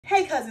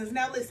Hey cousins,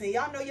 now listen,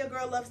 y'all know your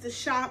girl loves to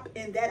shop,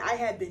 and that I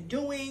have been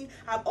doing.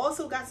 I've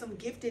also got some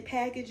gifted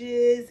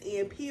packages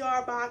and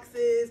PR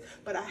boxes,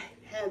 but I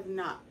have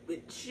not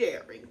been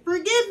sharing.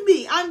 Forgive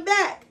me, I'm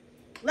back.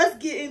 Let's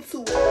get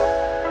into it.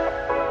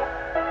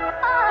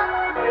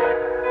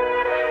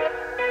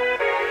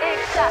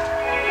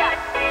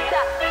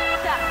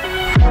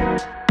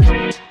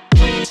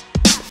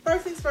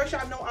 First things first,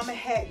 y'all know I'm a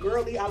hat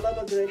girly. I love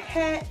a good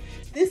hat.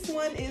 This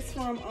one is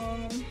from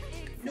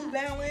New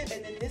Balance,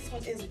 and then this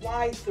one is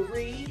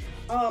Y3.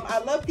 I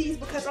love these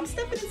because I'm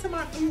stepping into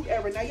my nude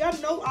era. Now y'all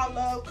know I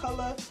love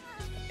color.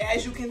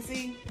 As you can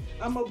see,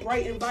 I'm a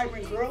bright and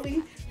vibrant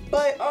girly,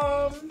 but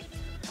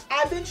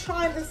I've been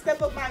trying to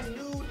step up my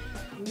nude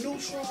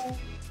neutral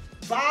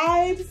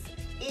vibes,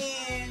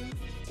 and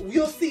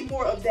you'll see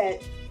more of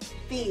that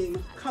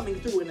theme coming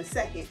through in a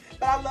second.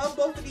 But I love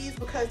both of these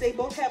because they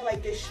both have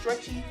like this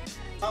stretchy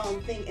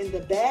thing in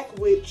the back,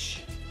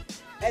 which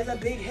as a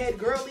big head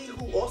girly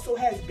who also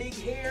has big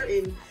hair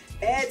and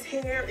adds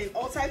hair and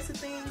all types of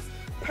things,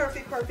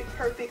 perfect, perfect,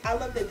 perfect. I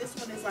love that this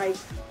one is like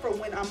for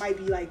when I might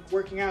be like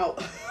working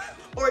out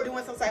or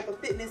doing some type of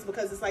fitness,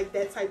 because it's like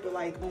that type of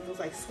like almost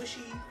like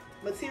swishy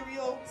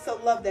material. So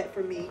love that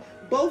for me.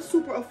 Both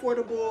super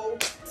affordable.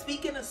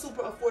 Speaking of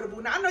super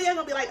affordable, now I know y'all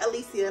gonna be like,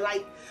 Alicia,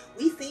 like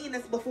we seen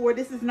this before,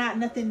 this is not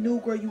nothing new,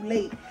 girl, you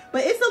late.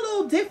 But it's a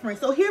little different,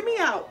 so hear me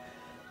out.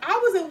 I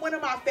was in one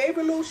of my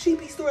favorite little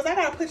sheepy stores. I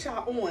gotta put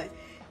y'all on.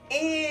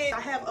 And I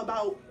have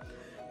about,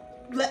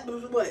 what,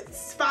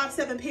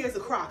 5-7 pairs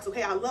of Crocs.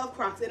 Okay, I love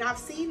Crocs, and I've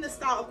seen the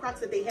style of Crocs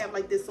that they have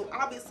like this, so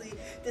obviously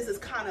this is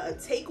kind of a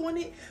take on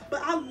it.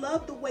 But I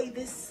love the way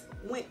this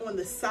went on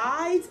the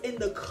sides, and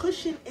the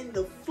cushion in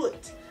the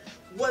foot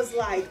was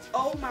like,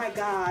 oh my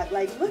god,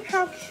 like look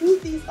how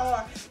cute these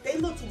are. They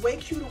looked way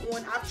cuter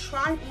on. I've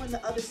tried on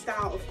the other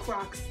style of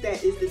Crocs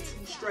that is the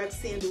 2-strap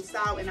sandal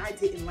style, and I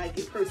didn't like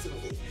it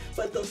personally.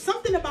 But there's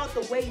something about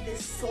the way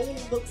this sole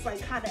looks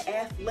like kind of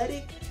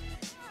athletic.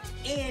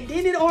 And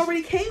then it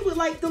already came with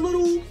like the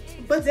little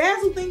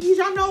bedazzle thingies.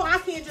 Y'all know I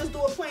can't just do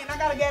a plain. I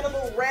gotta get a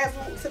little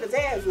razzle to the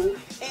dazzle.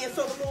 And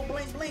so the little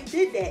bling bling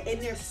did that. And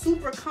they're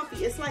super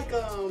comfy. It's like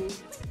a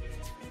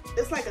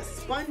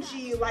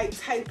spongy like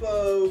type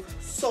of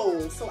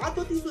sole. So I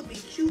thought these would be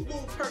cute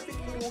little perfect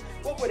little,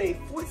 what were they,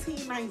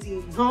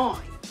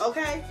 $14.99.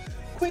 Okay,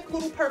 quick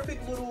little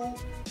perfect little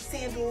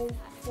sandal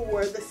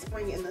for the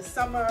spring and the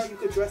summer. You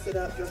could dress it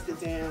up, dress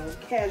it down,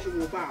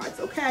 casual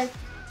vibes. Okay,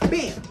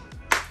 bam.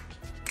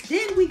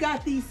 Then we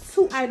got these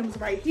 2 items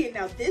right here.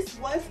 Now this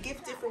was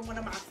gifted from one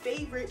of my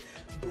favorite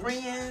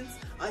brands.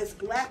 It's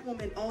Black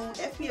woman owned,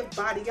 FBF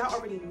Body. Y'all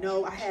already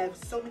know I have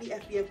so many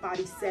FBF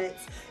Body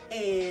sets,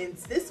 and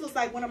this was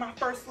like one of my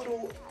first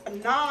little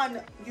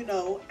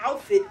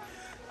outfit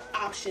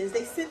options.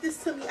 They sent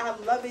this to me. I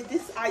love it.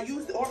 This I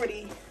used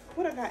already.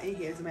 What I got in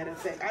here, as a matter of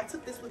fact, I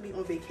took this with me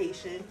on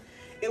vacation.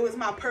 It was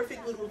my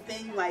perfect little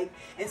thing. Like,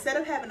 instead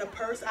of having a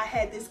purse, I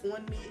had this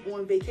on me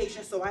on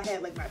vacation. So I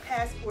had like my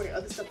passport and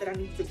other stuff that I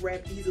needed to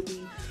grab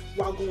easily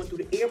while going through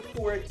the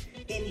airport.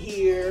 In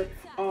here,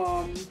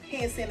 hand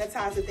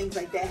sanitizer, things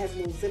like that. Has a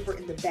little zipper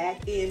in the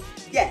back. And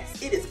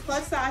yes, it is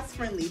plus size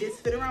friendly. This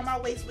fit around my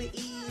waist with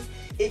ease.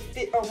 It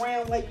fit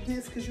around like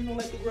this, because you know,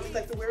 like the girls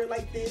like to wear it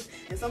like this.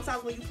 And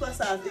sometimes when you plus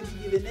size, it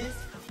be giving this.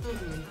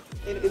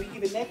 And it be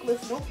giving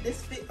necklace. Nope,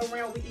 this fit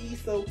around with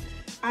ease. So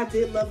I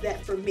did love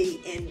that for me.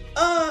 And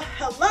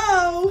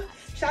hello,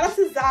 shout out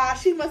to Zah.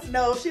 She must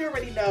know. She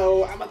already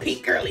know I'm a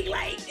pink girly.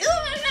 Like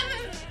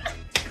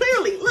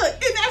clearly, look,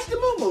 it matched the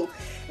moo-moo.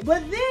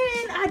 But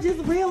then I just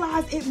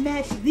realized it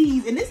matched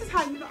these, and this is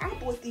how you know I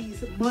bought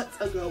these months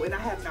ago, and I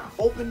have not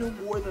opened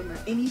them, wore them, or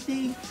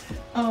anything.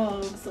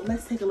 So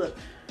let's take a look.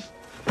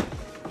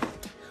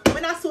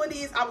 When I saw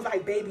these, I was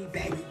like, baby,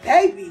 baby,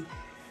 baby,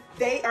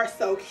 they are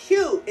so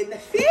cute, and the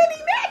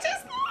fanny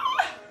matches.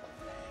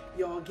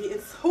 Y'all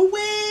getting to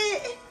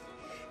it.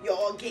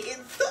 Y'all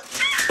getting to.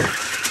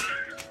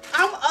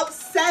 I'm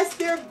obsessed.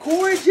 They're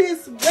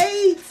gorgeous.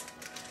 Wait.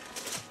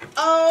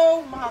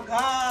 Oh my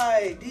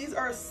god. These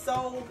are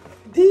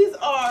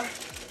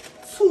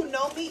to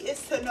know me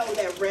is to know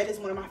that red is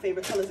one of my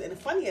favorite colors. And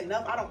funny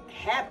enough, I don't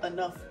have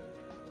enough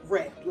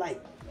red.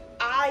 Like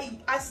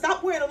I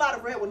stopped wearing a lot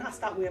of red. Well, not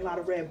stopped wearing a lot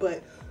of red,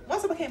 but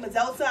once I became a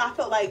Delta, I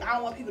felt like I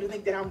don't want people to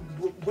think that I'm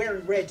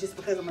wearing red just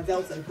because I'm a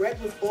Delta.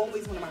 Red was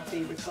always one of my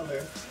favorite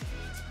colors.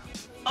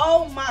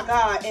 Oh my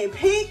god. And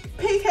pink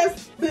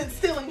has been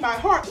stealing my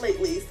heart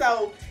lately.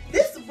 So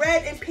this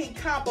red and pink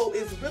combo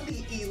is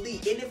really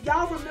elite. And if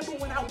y'all remember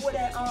when I wore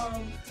that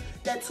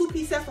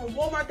 2-piece set from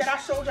Walmart that I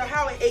showed y'all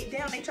how it ate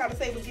down, they tried to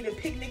say it was giving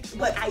picnics,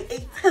 but I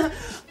ate.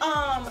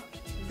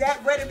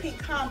 That red and pink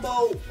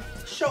combo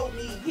showed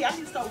me, yeah, I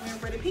need to start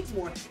wearing red and pink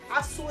more.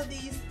 I saw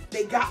these,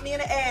 they got me in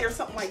an ad or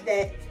something like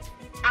that.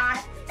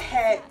 I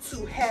had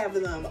to have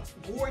them.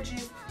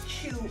 Gorgeous,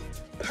 cute,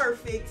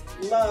 perfect,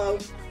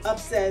 love,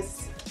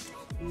 obsessed.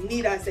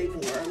 Need I say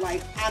more?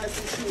 Like,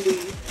 honestly,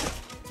 truly,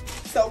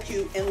 so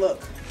cute. And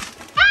look.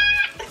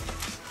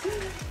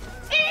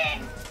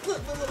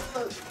 Look.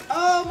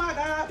 Oh my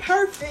god,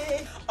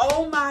 perfect.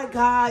 Oh my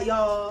god,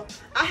 y'all.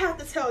 I have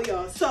to tell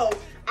y'all. So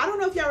I don't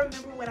know if y'all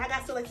remember when I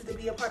got selected to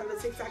be a part of the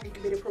TikTok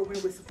Incubator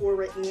program with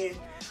Sephora, and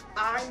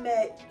I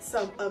met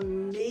some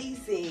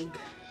amazing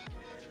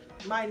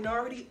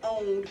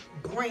minority-owned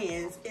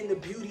brands in the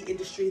beauty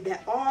industry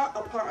that are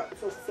a part of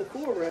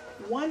Sephora.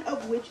 One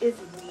of which is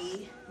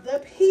We the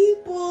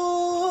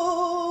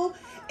People.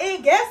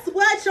 And guess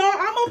what, y'all?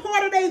 I'm a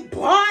part of their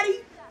body.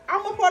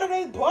 I'm a part of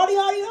their body.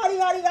 I'm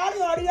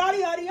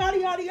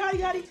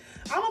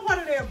a part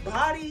of their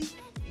body.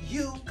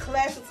 You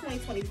class of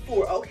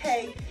 2024,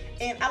 okay?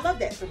 And I love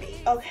that for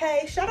me,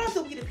 okay? Shout out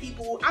to We the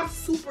People. I'm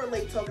super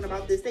late talking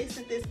about this. They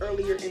sent this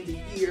earlier in the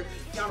year.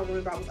 Y'all don't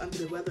remember I was under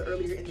the weather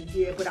earlier in the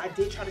year, but I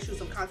did try to shoot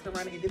some content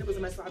around it, and then it was a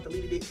mess, so I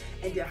deleted it,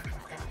 and then I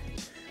forgot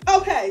it.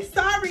 Okay,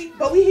 sorry,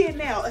 but we here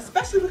now,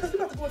 especially because we're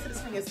about to go into the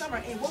spring and summer,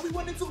 and what we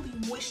want to do is be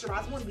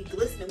moisturized, we want to be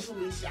glistening, we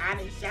want to be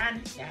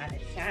shining,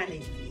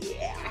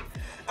 yeah.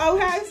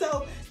 Okay,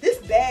 so this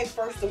bag,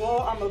 first of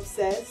all, I'm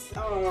obsessed.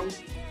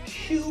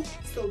 Cute.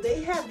 So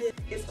they have this,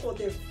 it's called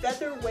their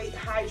Featherweight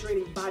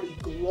Hydrating Body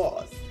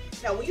Gloss.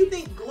 Now, when you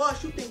think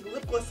gloss, you think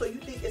lip gloss, so you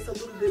think it's a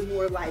little bit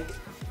more like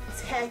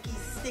tacky,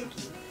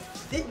 sticky.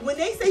 When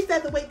they say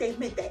featherweight, they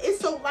meant that.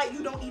 It's so light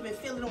you don't even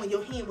feel it on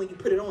your hand when you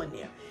put it on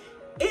there.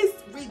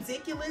 It's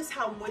ridiculous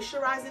how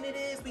moisturizing it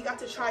is. We got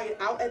to try it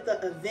out at the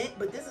event,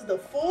 but this is the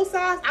full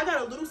size. I got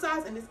a little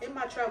size, and it's in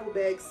my travel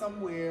bag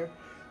somewhere.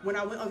 When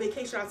I went on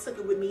vacation, I took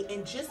it with me,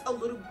 and just a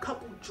little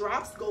couple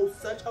drops goes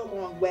such a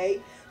long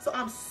way. So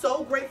I'm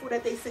so grateful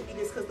that they sent me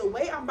this, because the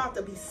way I'm about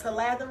to be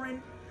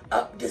slathering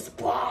up this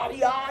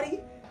body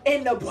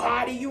in the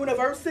body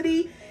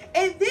university,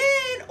 and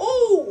then,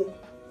 ooh,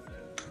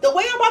 the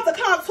way I'm about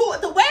to contour,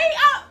 the way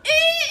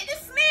the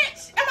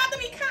snitch, I'm about to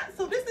be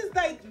so this is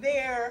like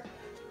their,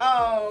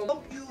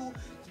 help you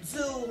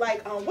do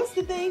like, what's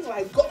the thing,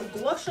 like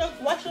guasha,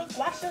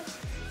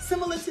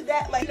 similar to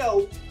that, like, you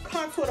know,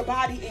 contour the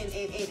body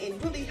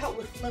and really help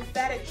with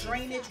lymphatic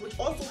drainage, which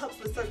also helps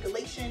with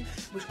circulation,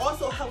 which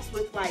also helps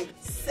with like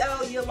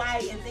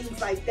cellulite and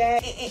things like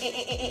that.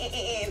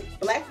 And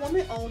Black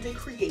woman owned and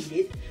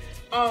created.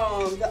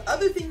 The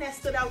other thing that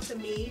stood out to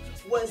me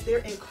was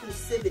their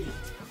inclusivity.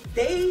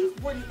 They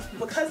were,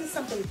 because it's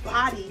something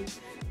body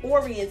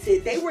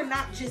oriented, they were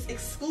not just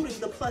excluding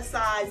the plus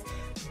size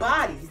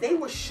bodies. They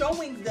were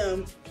showing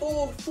them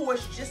full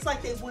force just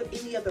like they would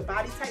any other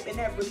body type, and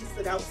that really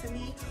stood out to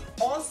me.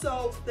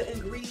 Also, the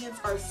ingredients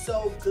are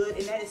so good,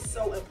 and that is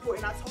so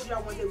important. I told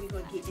y'all one day we were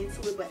going to get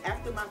into it, but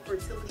after my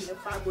fertility and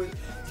fibroid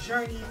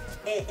journey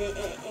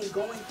and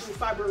going through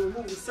fibroid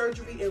removal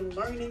surgery and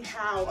learning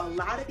how a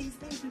lot of these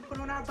things we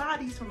put on our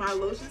bodies, from our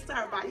lotions to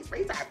our body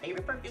sprays to our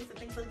favorite perfumes and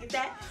things like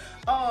that,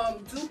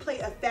 do play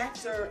a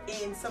factor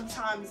in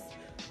sometimes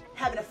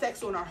having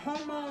effects on our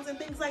hormones and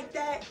things like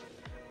that.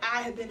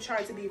 I have been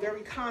trying to be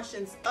very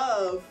conscious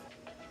of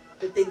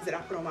the things that I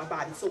put on my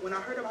body. So when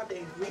I heard about the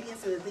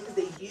ingredients and the things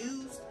they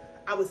use,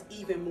 I was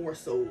even more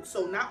so.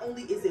 So not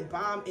only is it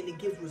bomb and it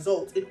gives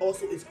results, it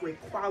also is great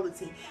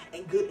quality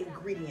and good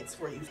ingredients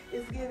for you.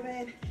 It's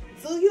given,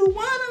 do you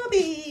wanna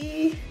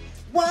be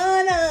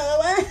one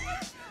of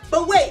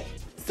But wait,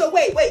 so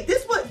wait,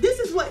 this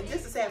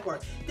is the sad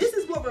part. This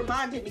is what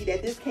reminded me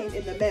that this came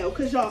in the mail.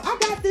 Cause y'all, I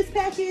got this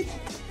package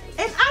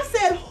and I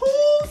said,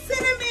 who's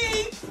sending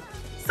me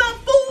some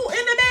food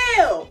in the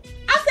mail?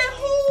 I said,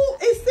 who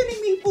is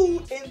sending me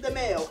food in the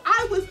mail?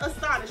 I was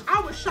astonished. I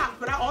was shocked,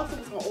 but I also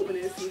was gonna open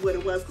it and see what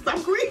it was, because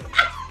I'm greedy.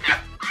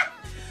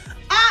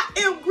 I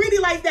am greedy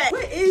like that.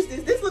 What is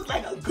this? This looks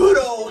like a good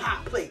old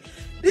hot plate.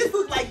 This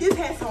looks like this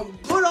has some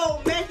good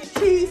old mac and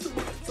cheese,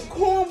 some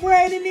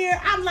cornbread in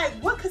there. I'm like,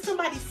 what could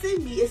somebody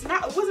send me? It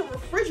wasn't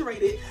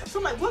refrigerated. So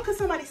I'm like, what could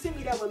somebody send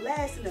me that would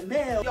last in the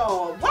mail?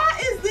 Y'all,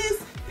 why is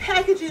this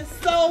packaging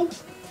so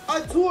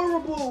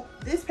adorable?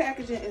 This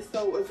packaging is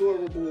so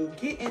adorable.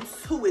 Get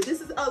into it. This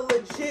is a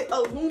legit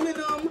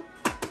aluminum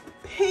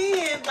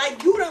pan.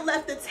 Like, you done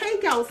left the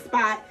takeout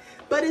spot,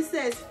 but it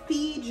says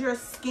feed your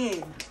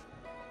skin.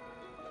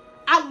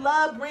 I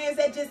love brands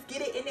that just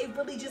get it and they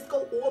really just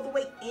go all the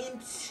way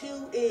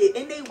into it.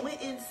 And they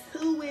went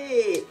into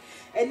it.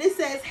 And it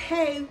says,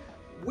 hey,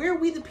 we're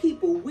We the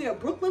People. We are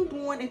Brooklyn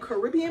born and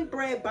Caribbean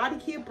bred body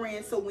care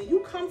brand. So when you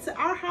come to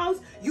our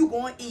house, you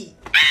gonna eat.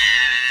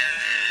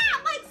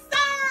 Like,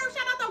 sir,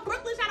 shout out to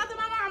Brooklyn, shout out to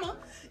my mama.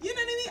 You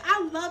know what I mean?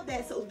 I love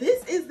that. So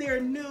this is their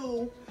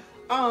new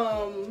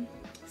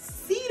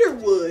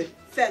cedarwood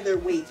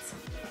featherweight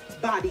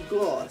body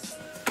gloss.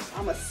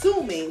 I'm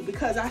assuming,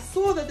 because I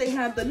saw that they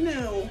had the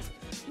new,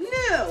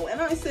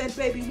 and I said,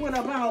 baby, what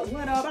about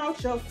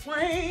your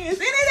friends?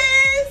 And it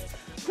is.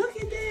 Look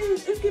at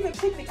this. It's giving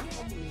picnic.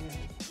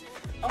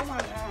 Oh my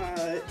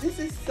God, this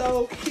is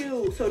so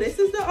cute. So this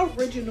is the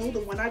original,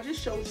 the one I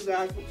just showed you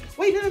guys.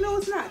 Wait, no,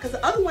 it's not, because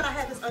the other one I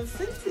have is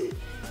unscented.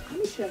 Let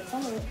me check.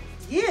 Hold on.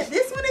 Yeah,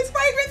 this one is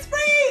fragrance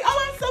free.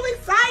 Oh, I'm so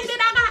excited.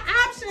 I got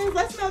options.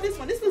 Let's smell this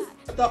one. This is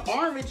the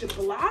orange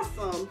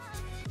blossom.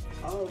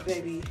 Oh,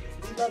 baby,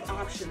 we love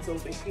options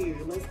over here.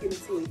 Let's get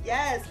into it.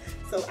 Yes,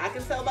 so I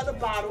can tell by the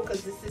bottle,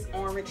 because this is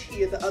orange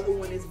here. The other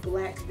one is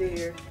black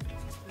there.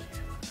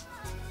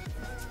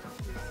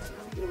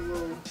 it a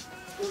little,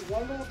 just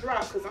one little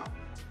drop, because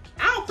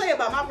I don't play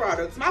about my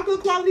products. My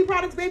good quality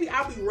products, baby,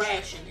 I'll be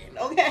rationing,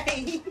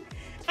 okay?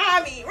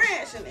 I be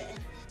rationing.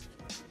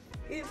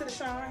 Get into the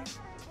shine.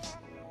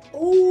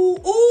 Ooh,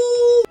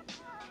 ooh.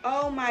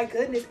 Oh my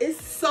goodness,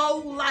 it's so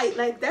light.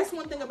 Like, that's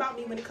one thing about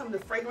me when it comes to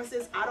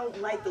fragrances. I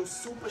don't like those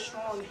super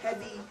strong,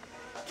 heavy,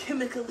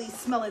 chemically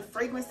smelling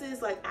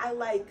fragrances. Like, I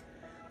like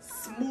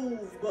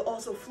smooth, but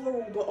also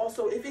floral, but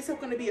also if it's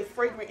going to be a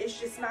fragrance, it's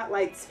just not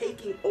like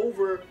taking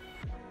over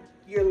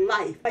your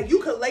life. Like, you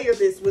could layer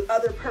this with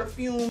other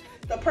perfume.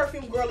 The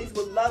perfume girlies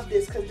would love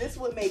this because this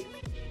would make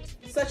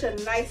such a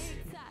nice,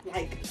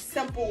 like,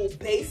 simple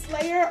base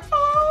layer.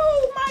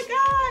 Oh my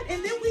God.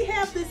 And then we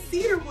have the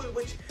cedarwood,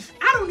 which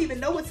I don't even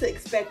know what to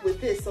expect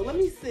with this. So let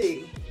me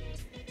see.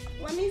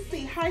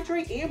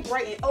 Hydrate and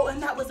brighten. Oh,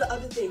 and that was the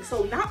other thing.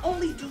 So not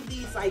only do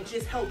these like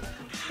just help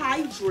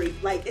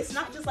hydrate, like it's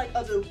not just like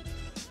other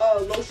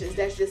lotions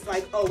that's just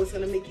like, oh, it's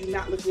gonna make you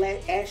not look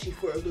ashy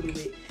for a little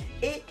bit.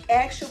 It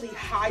actually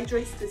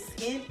hydrates the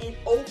skin, and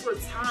over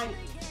time,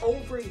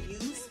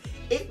 overuse,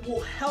 it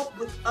will help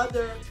with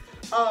other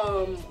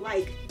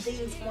like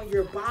things on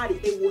your body.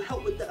 It will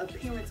help with the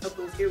appearance of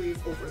those areas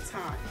over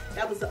time.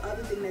 That was the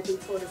other thing that they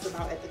taught us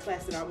about at the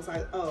class that I was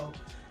like, oh,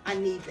 I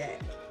need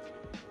that.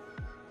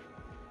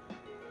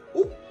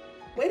 Ooh,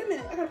 wait a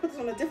minute, I gotta put this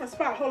on a different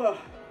spot. Hold on.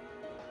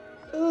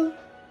 Ooh,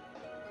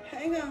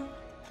 hang on.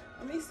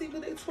 Let me see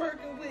what they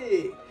twerking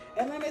with.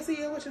 And let me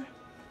see what you.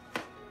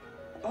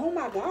 Oh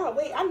my God,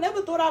 wait, I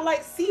never thought I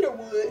liked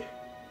cedarwood.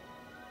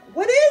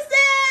 What is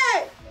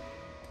that?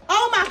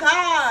 Oh my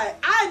God,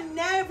 I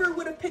never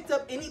would have picked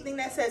up anything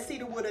that said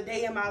cedarwood a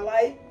day in my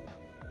life,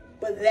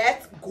 but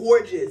that's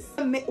gorgeous.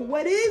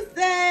 What is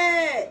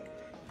that?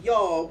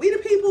 Y'all, we the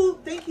people,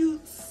 thank you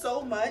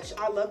so much.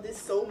 I love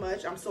this so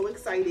much. I'm so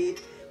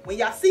excited. When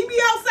y'all see me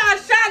outside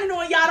shining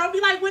on y'all, don't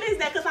be like, what is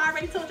that? Because I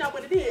already told y'all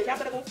what it is. Y'all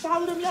better go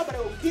follow them. Y'all better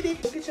go get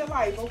it. Go get your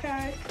life,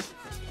 okay?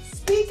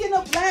 Speaking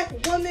of Black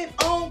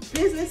women-owned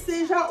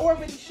businesses, y'all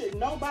already should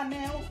know by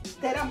now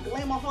that I'm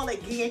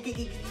Glamaholic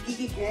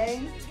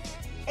gang.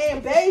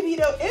 And baby,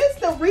 though, it's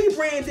the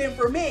rebranding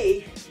for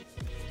me.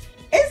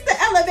 It's the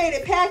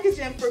elevated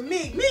packaging for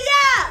me.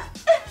 Mia!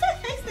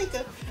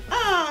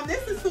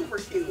 This is super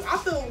cute. I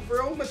feel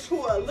real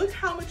mature. Look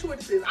how mature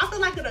this is. I feel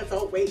like an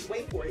adult. Wait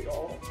for it,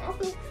 y'all.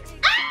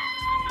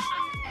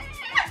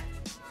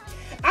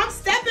 I'm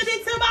stepping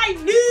into my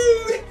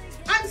nude.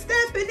 I'm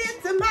stepping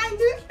into my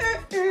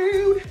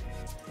nude.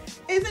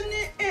 Isn't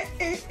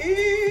it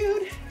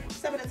nude?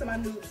 Stepping into my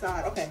nude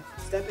side. Okay.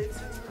 Step into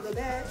the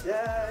bad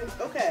side.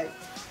 Okay.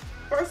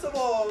 First of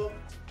all,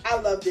 I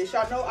love this.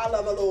 Y'all know I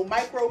love a little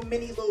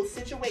mini little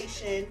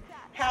situation.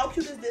 How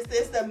cute is this?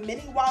 There's the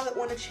mini wallet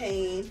on a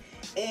chain.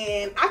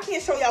 And I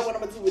can't show y'all what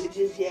I'm going to do with it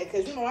just yet.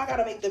 Because, you know, I got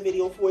to make the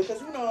video for it.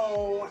 Because, you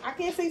know, I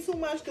can't say too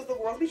much because the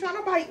girls be trying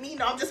to bite me.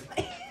 No, I'm just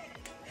playing.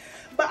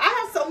 But I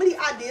have so many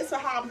ideas for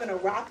how I'm going to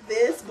rock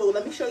this. But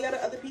let me show y'all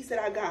the other piece that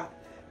I got.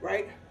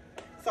 Right?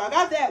 So I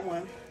got that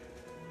one.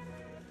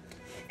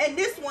 And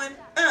this one,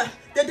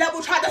 the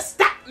devil tried to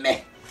stop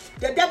me.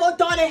 The devil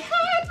thought it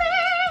had me.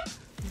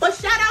 But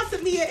shout out to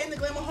Mia and the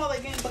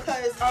Glamaholic gang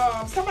because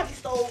somebody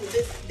stole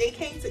this. They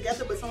came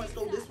together, but someone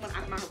stole this one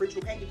out of my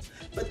original package.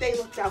 But they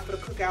looked out for the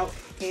cookout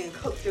and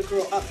cooked your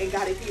girl up and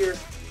got it here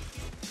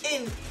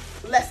in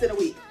less than a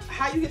week.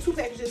 How you get 2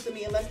 packages to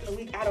me in less than a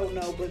week, I don't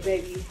know. But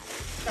baby,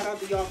 shout out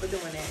to y'all for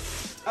doing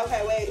that.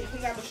 Okay, wait. We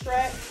got the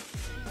strap.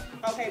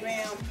 Okay,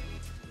 ma'am.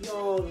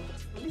 Y'all,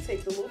 let me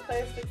take the little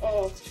plastic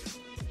off.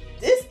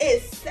 This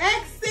is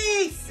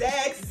sexy,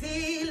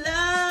 sexy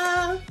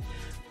love.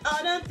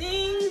 All the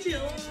things you do.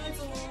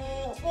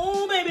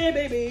 Oh,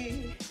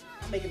 baby.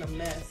 I'm making a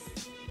mess.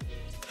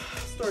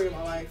 Story of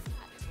my life.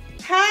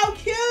 How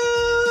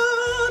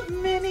cute.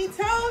 Mini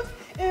tote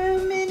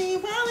and mini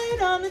wallet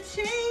on the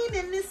chain.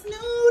 And it's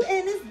nude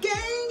and it's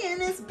gang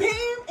and it's bam.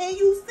 And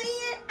you see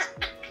it.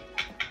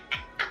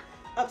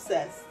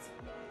 Obsessed.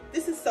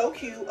 This is so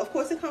cute. Of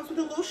course, it comes with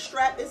a little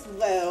strap as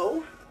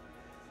well.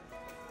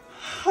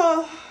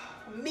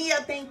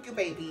 Mia, thank you,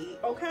 baby.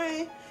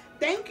 Okay?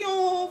 Thank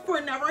you for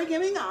never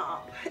giving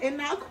up and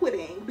not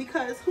quitting,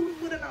 because who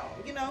would have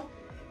known, you know?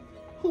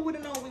 Who would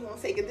have known we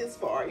gonna take it this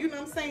far? You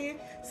know what I'm saying?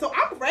 So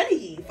I'm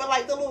ready for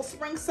like the little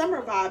spring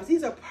summer vibes.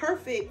 These are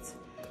perfect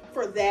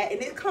for that. And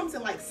it comes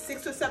in like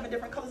 6 or 7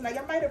 different colors. Now,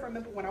 y'all might have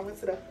remembered when I went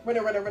to the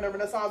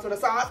Renaissance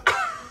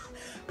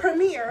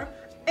premiere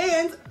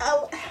in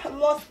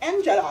Los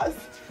Angeles.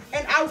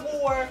 And I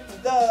wore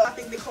the, I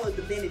think they call it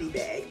the vanity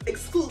bag.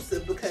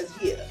 Exclusive because,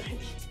 yeah,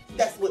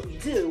 that's what we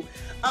do.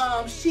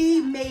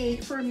 She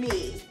made for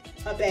me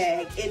a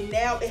bag, and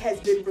now it has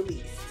been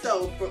released.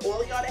 So for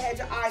all of y'all that had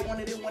your eye on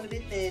it and wanted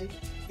it then,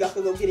 y'all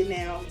can go get it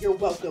now. You're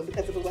welcome,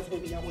 because if it wasn't for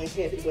me, I wouldn't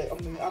have it. But I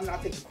mean, I'm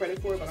not taking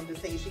credit for it, but I'm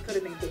just saying she could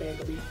have named the bag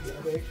at least the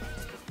other way.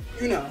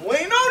 You know,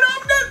 wait, no.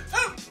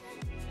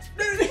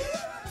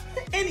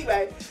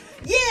 Anyway,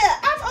 yeah,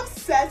 I'm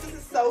obsessed. This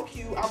is so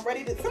cute. I'm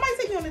ready to, somebody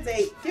take me on a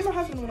date, get my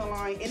husband on the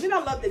line, and then I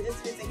love that this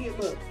fits in here.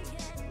 Look,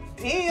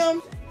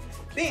 bam,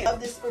 bam. Love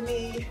this for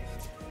me.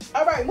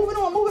 All right, moving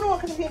on,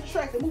 because I'm getting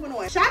distracted. Moving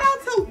on. Shout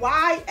out to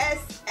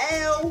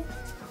YSL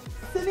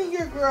sending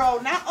your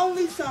girl not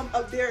only some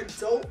of their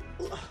dope.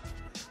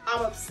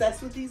 I'm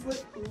obsessed with these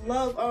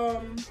love.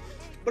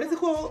 What is it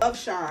called? Love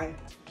Shine.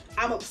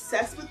 I'm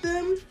obsessed with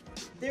them.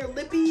 They're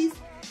lippies,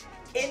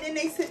 and then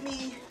they sent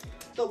me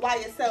the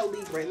YSL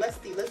Libre.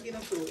 Let's see. Let's get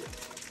into it.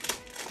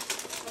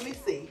 Let me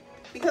see.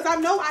 Because I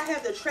know I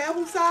have the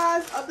travel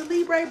size of the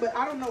Libre, but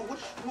I don't know which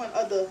one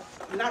of the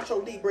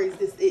Nacho Libres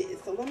this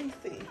is. So let me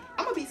see.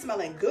 I'm going to be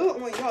smelling good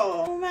on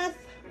y'all.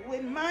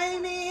 With my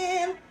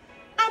man,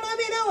 I'm going to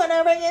be doing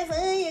whatever you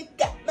say. You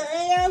got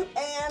my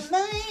and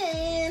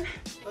mine.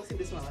 Let's see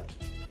what it smells like.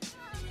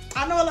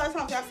 I know a lot of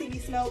times y'all see me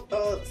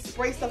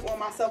spray stuff on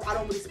myself. I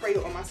don't really spray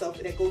it on myself.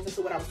 And that goes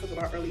into what I was talking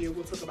about earlier.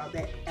 We'll talk about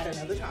that at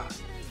another time.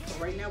 So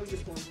right now, we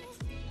just going to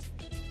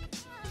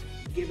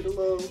give it a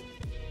little...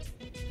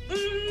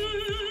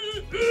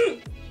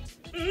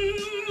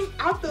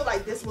 I feel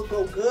like this would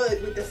go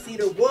good with the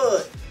cedar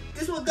wood.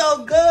 This would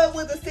go good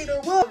with the cedar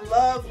wood.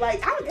 Love,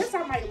 like, I guess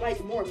I might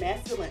like more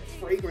masculine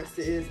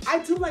fragrances. I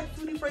do like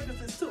fruity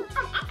fragrances too.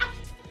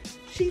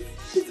 She's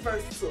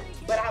versatile,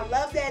 but I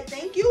love that.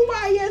 Thank you,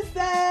 YSL.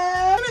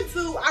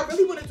 I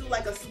really want to do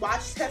like a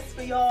swatch test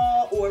for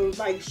y'all, or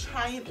like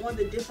trying on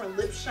the different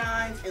lip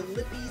shines and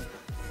lippies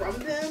from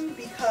them,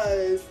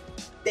 because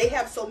they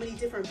have so many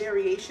different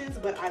variations,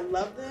 but I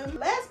love them.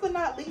 Last but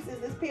not least is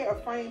this pair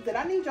of frames that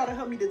I need y'all to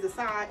help me to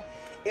decide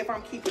if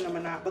I'm keeping them or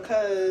not,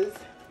 because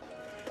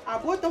I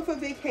bought them for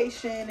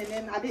vacation, and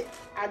then I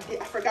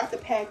forgot to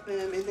pack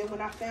them, and then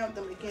when I found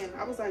them again,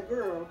 I was like,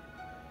 girl,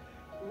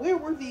 where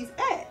were these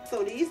at?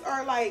 So these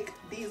are like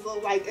these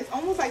little, like, it's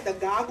almost like the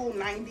goggle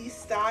 90s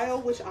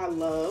style, which I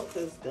love,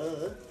 because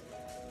duh,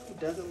 who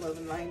doesn't love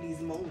a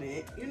 90s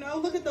moment? You know,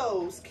 look at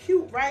those,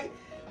 cute, right?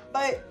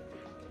 But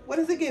what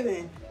is it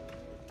giving?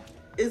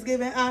 It's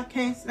giving I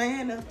can't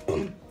stand up.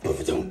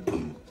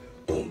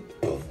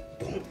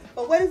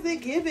 But what is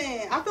it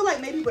giving? I feel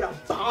like maybe with a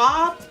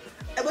bob.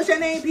 What's your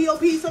name?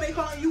 B.O.P. So they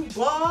calling you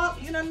Bob.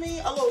 You know what I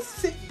mean? A little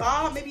sick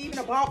bob. Maybe even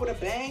a bob with a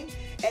bang.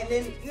 And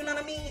then, you know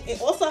what I mean?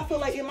 And also I feel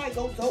like it might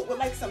go dope with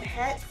like some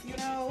hats, you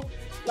know?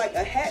 Like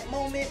a hat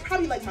moment.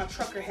 Probably like my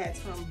trucker hats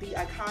from Be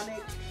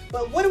Iconic.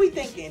 But what are we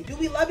thinking? Do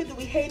we love it? Do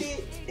we hate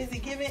it? Is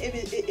it giving?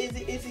 Is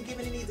it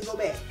giving? It needs to go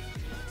back.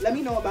 Let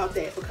me know about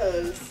that,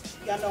 because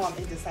y'all know I'm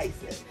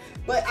indecisive.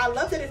 But I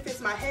love that it fits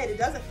my head. It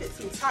doesn't fit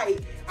too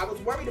tight. I was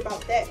worried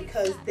about that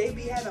because they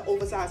be having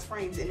oversized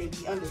frames and they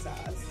be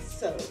undersized.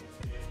 So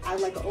I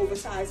like an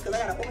oversized, because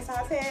I got an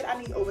oversized head.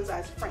 I need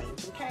oversized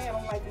frames, okay? I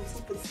don't like them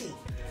too petite.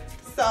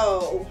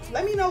 So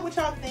let me know what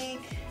y'all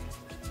think.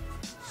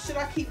 Should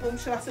I keep them?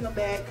 Should I send them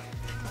back?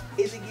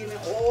 Is it giving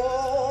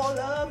all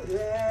of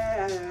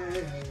that?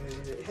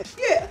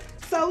 Yeah.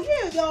 So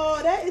yeah,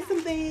 y'all, that is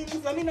some things.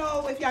 Let me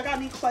know if y'all got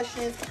any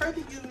questions. Per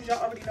the usual, y'all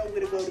already know where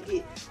to go to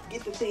get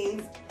the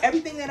things.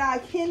 Everything that I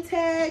can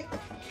tag,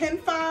 can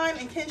find,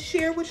 and can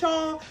share with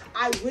y'all,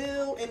 I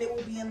will, and it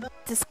will be in the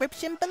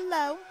description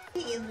below.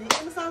 In the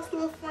Amazon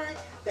storefront,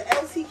 the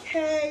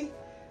LTK,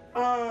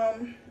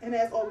 and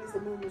as always, the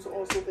movements are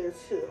also there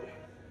too.